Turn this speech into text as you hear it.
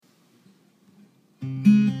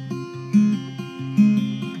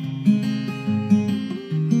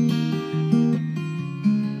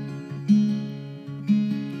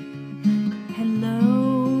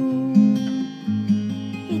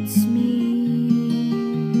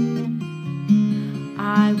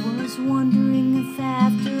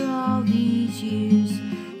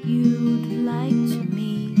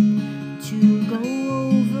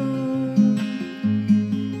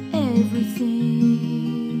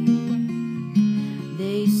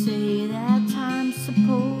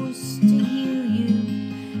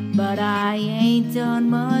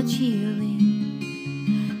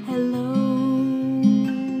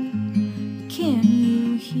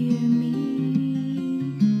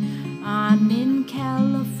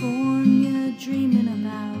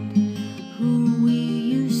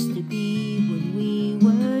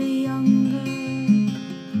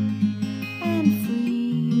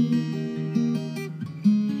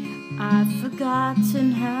I've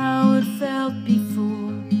forgotten how it felt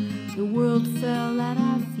before the world fell at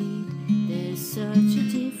our feet. There's such a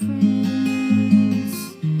difference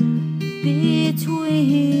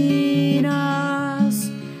between us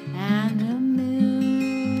and a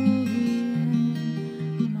million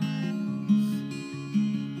miles.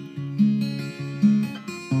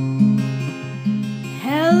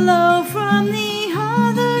 Hello from the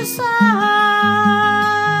other side.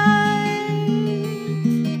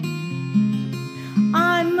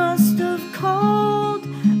 I must have called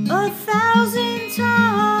 1,000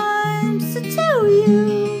 times to tell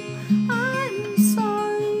you I'm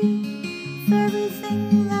sorry for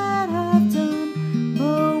everything that I've done,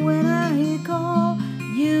 but when I call,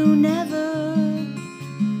 you never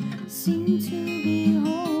seem to be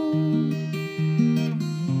home.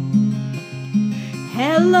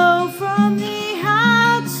 Hello from the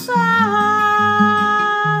outside.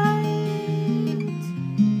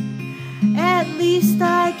 At least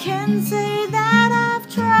I can say that I've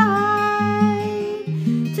tried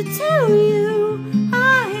to tell you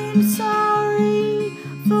I'm sorry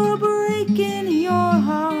for breaking your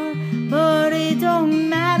heart, but it don't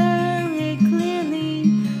matter, it clearly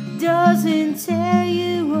doesn't tear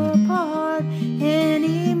you apart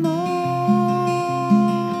anymore.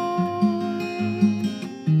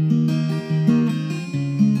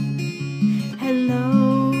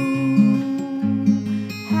 Hello,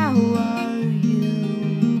 how are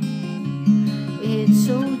you? It's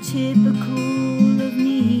so typical of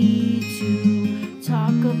me to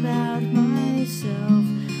talk about myself.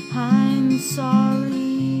 I'm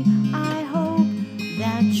sorry, I hope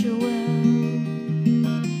that you're well.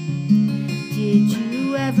 Did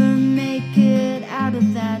you ever make it out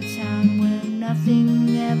of that town where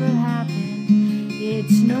nothing ever happened?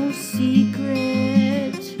 It's no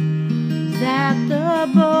secret that the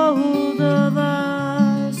both of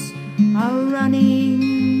us are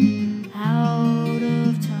running out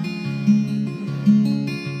of time.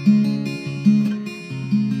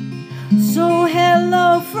 So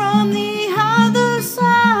hello from the other side.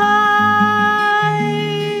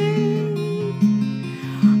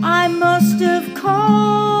 I must have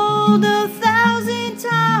called 1,000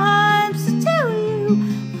 times to tell you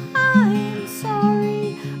I'm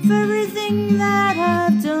sorry for everything that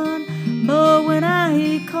I've done, but when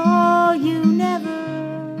I call, you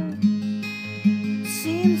never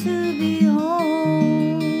seem to be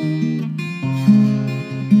home.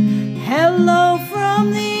 Hello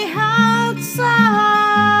from the outside.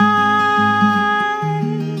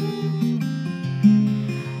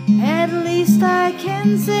 At least I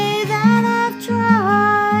can say that I've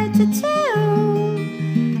tried to tell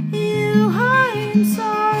you I'm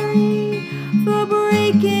sorry for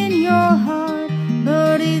breaking your heart,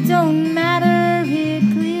 but it don't matter, it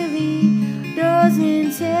clearly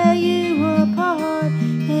doesn't tear you apart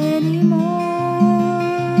anymore.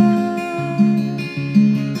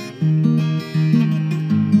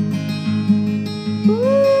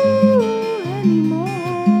 Ooh, anymore.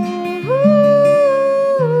 Ooh,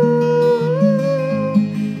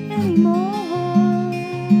 anymore.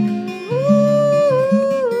 Ooh,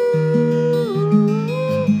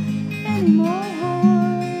 anymore.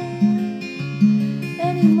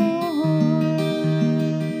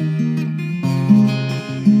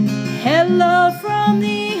 Hello from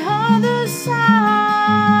the other side.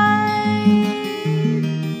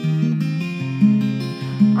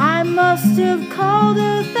 I must have called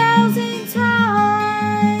 1,000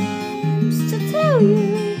 times to tell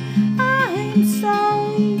you I'm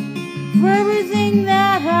sorry for everything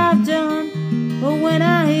that I've done, but when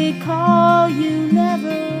I call, you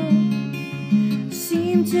never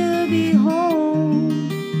seem to be home.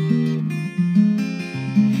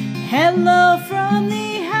 Hello from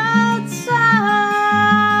the outside.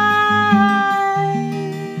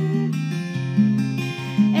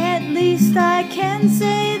 At least I can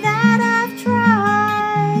say that I've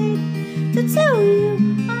tried to tell you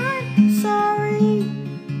I'm sorry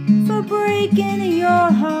for breaking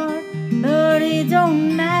your heart, but it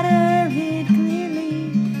don't matter, it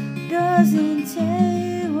clearly doesn't tell